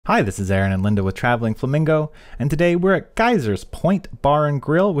Hi, this is Aaron and Linda with Traveling Flamingo, and today we're at Geyser Point Bar and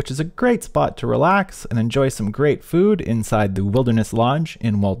Grill, which is a great spot to relax and enjoy some great food inside the Wilderness Lodge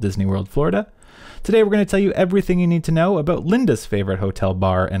in Walt Disney World, Florida. Today we're going to tell you everything you need to know about Linda's favorite hotel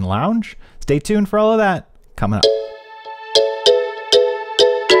bar and lounge. Stay tuned for all of that coming up.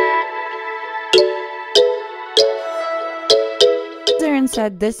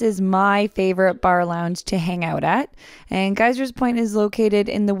 Said this is my favorite bar lounge to hang out at, and Geyser Point is located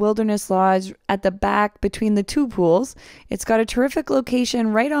in the Wilderness Lodge at the back between the two pools. It's got a terrific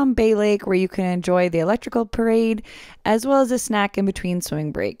location right on Bay Lake where you can enjoy the electrical parade as well as a snack in between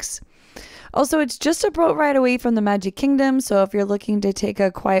swimming breaks. Also, it's just a boat ride away from the Magic Kingdom, so if you're looking to take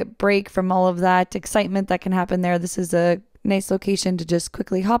a quiet break from all of that excitement that can happen there, this is a nice location to just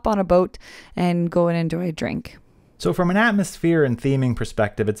quickly hop on a boat and go and enjoy a drink. So from an atmosphere and theming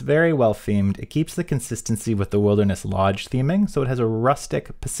perspective, it's very well themed. It keeps the consistency with the Wilderness Lodge theming, so it has a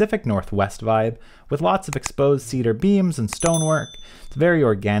rustic Pacific Northwest vibe with lots of exposed cedar beams and stonework. It's very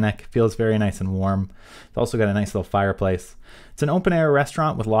organic, feels very nice and warm. It's also got a nice little fireplace. It's an open air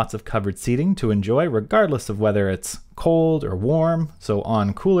restaurant with lots of covered seating to enjoy regardless of whether it's cold or warm. So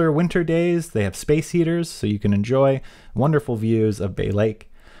on cooler winter days, they have space heaters so you can enjoy wonderful views of Bay Lake.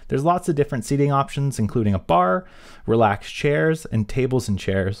 There's lots of different seating options, including a bar, relaxed chairs, and tables and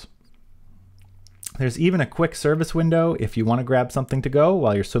chairs. There's even a quick service window if you want to grab something to go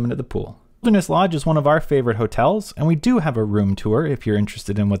while you're swimming at the pool. Wilderness Lodge is one of our favorite hotels, and we do have a room tour if you're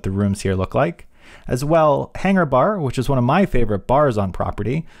interested in what the rooms here look like. As well, Hangar Bar, which is one of my favorite bars on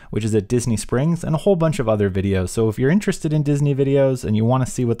property, which is at Disney Springs, and a whole bunch of other videos. So if you're interested in Disney videos and you want to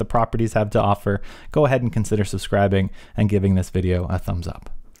see what the properties have to offer, go ahead and consider subscribing and giving this video a thumbs up.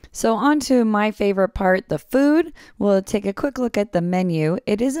 So on to my favorite part, the food. We'll take a quick look at the menu.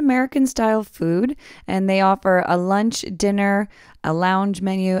 It is American style food, and they offer a lunch, dinner, a lounge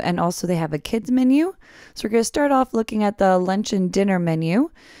menu, and also they have a kids menu. So we're going to start off looking at the lunch and dinner menu.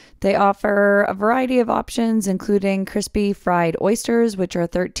 They offer a variety of options, including crispy fried oysters, which are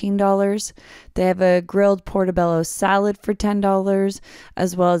 $13. They have a grilled portobello salad for $10,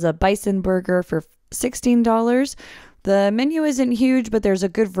 as well as a bison burger for $16. The menu isn't huge, but there's a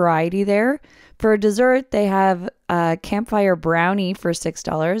good variety there. For dessert, they have a campfire brownie for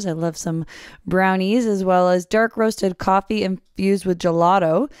 $6. I love some brownies, as well as dark roasted coffee infused with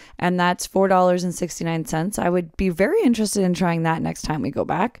gelato, and that's $4.69. I would be very interested in trying that next time we go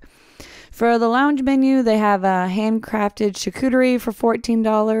back. For the lounge menu, they have a handcrafted charcuterie for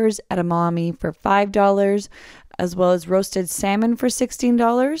 $14, edamame for $5, as well as roasted salmon for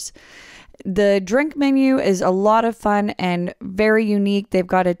 $16. The drink menu is a lot of fun and very unique. They've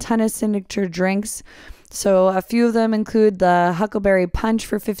got a ton of signature drinks. So a few of them include the Huckleberry Punch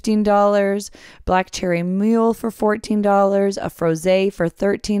for $15, Black Cherry Mule for $14, a Frosé for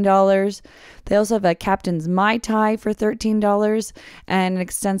 $13. They also have a Captain's Mai Tai for $13 and an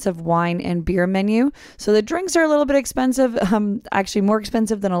extensive wine and beer menu. So the drinks are a little bit expensive, actually more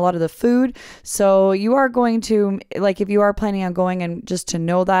expensive than a lot of the food. So you are going to, like if you are planning on going and just to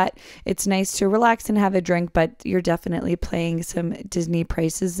know that, it's nice to relax and have a drink, but you're definitely paying some Disney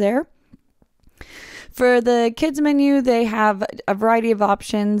prices there. For the kids menu, they have a variety of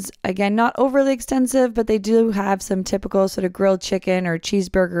options. Again, not overly extensive, but they do have some typical sort of grilled chicken or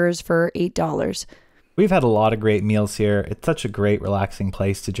cheeseburgers for $8. We've had a lot of great meals here. It's such a great, relaxing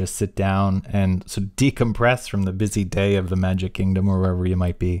place to just sit down and sort of decompress from the busy day of the Magic Kingdom or wherever you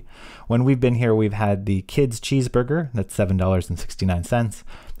might be. When we've been here, we've had the kids' cheeseburger, that's $7.69.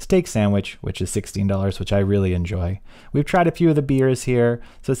 Steak sandwich, which is $16, which I really enjoy. We've tried a few of the beers here,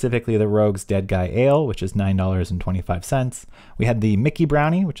 specifically the Rogue's Dead Guy Ale, which is $9.25. We had the Mickey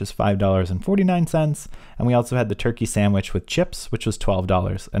Brownie, which is $5.49. And we also had the turkey sandwich with chips, which was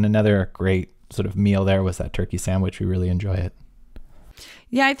 $12. And another great sort of meal there was that turkey sandwich. We really enjoy it.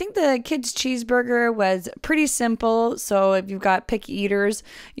 Yeah, I think the kids' cheeseburger was pretty simple. So if you've got picky eaters,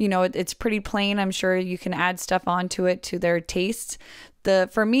 you know, it's pretty plain. I'm sure you can add stuff onto it to their taste.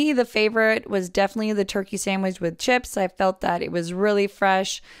 For me, the favorite was definitely the turkey sandwich with chips. I felt that it was really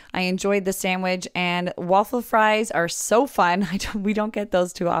fresh. I enjoyed the sandwich, and waffle fries are so fun. We don't get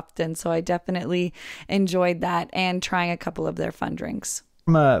those too often, so I definitely enjoyed that and trying a couple of their fun drinks.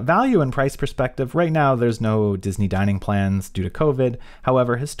 From a value and price perspective, right now there's no Disney dining plans due to COVID.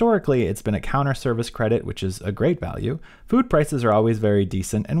 However, historically, it's been a counter service credit, which is a great value. Food prices are always very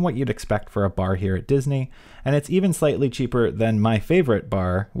decent and what you'd expect for a bar here at Disney. And it's even slightly cheaper than my favorite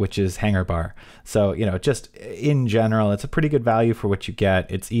bar, which is Hangar Bar. So, you know, just in general, it's a pretty good value for what you get.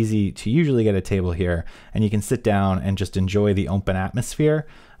 It's easy to usually get a table here, and you can sit down and just enjoy the open atmosphere,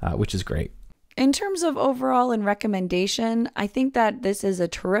 which is great. In terms of overall and recommendation, I think that this is a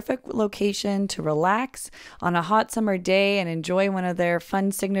terrific location to relax on a hot summer day and enjoy one of their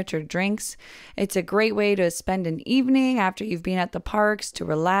fun signature drinks. It's a great way to spend an evening after you've been at the parks to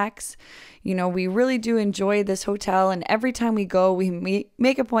relax. You know, we really do enjoy this hotel, and every time we go, we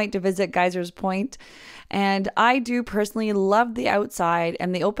make a point to visit Geyser Point. And I do personally love the outside,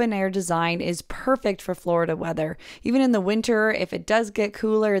 and the open air design is perfect for Florida weather. Even in the winter, if it does get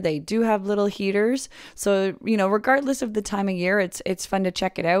cooler, they do have little heaters. So, you know, regardless of the time of year, it's fun to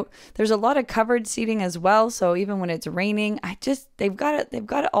check it out. There's a lot of covered seating as well, so even when it's raining, they've got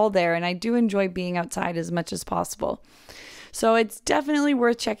it all there, and I do enjoy being outside as much as possible. So it's definitely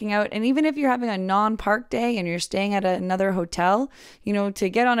worth checking out. And even if you're having a non-park day and you're staying at another hotel, you know, to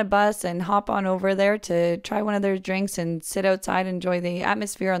get on a bus and hop on over there to try one of their drinks and sit outside, enjoy the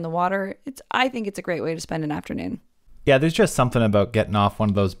atmosphere on the water, I think it's a great way to spend an afternoon. Yeah, there's just something about getting off one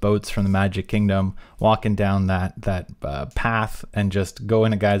of those boats from the Magic Kingdom, walking down that path and just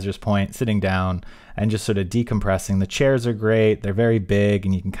going to Geyser Point, sitting down and just sort of decompressing. The chairs are great. They're very big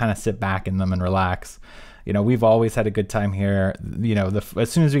and you can kind of sit back in them and relax. You know, we've always had a good time here. You know,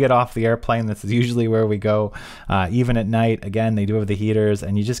 as soon as we get off the airplane, this is usually where we go. Even at night, again, they do have the heaters,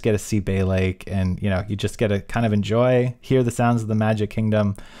 and you just get to see Bay Lake, and, you know, you just get to kind of enjoy, hear the sounds of the Magic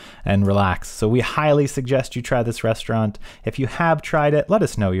Kingdom, and relax. So we highly suggest you try this restaurant. If you have tried it, let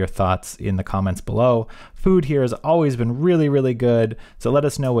us know your thoughts in the comments below. Food here has always been really, really good, so let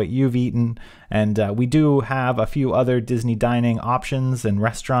us know what you've eaten. And we do have a few other Disney dining options and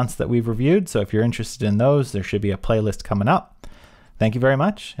restaurants that we've reviewed, so if you're interested in those, there should be a playlist coming up. Thank you very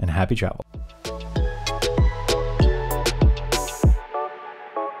much, and happy travel.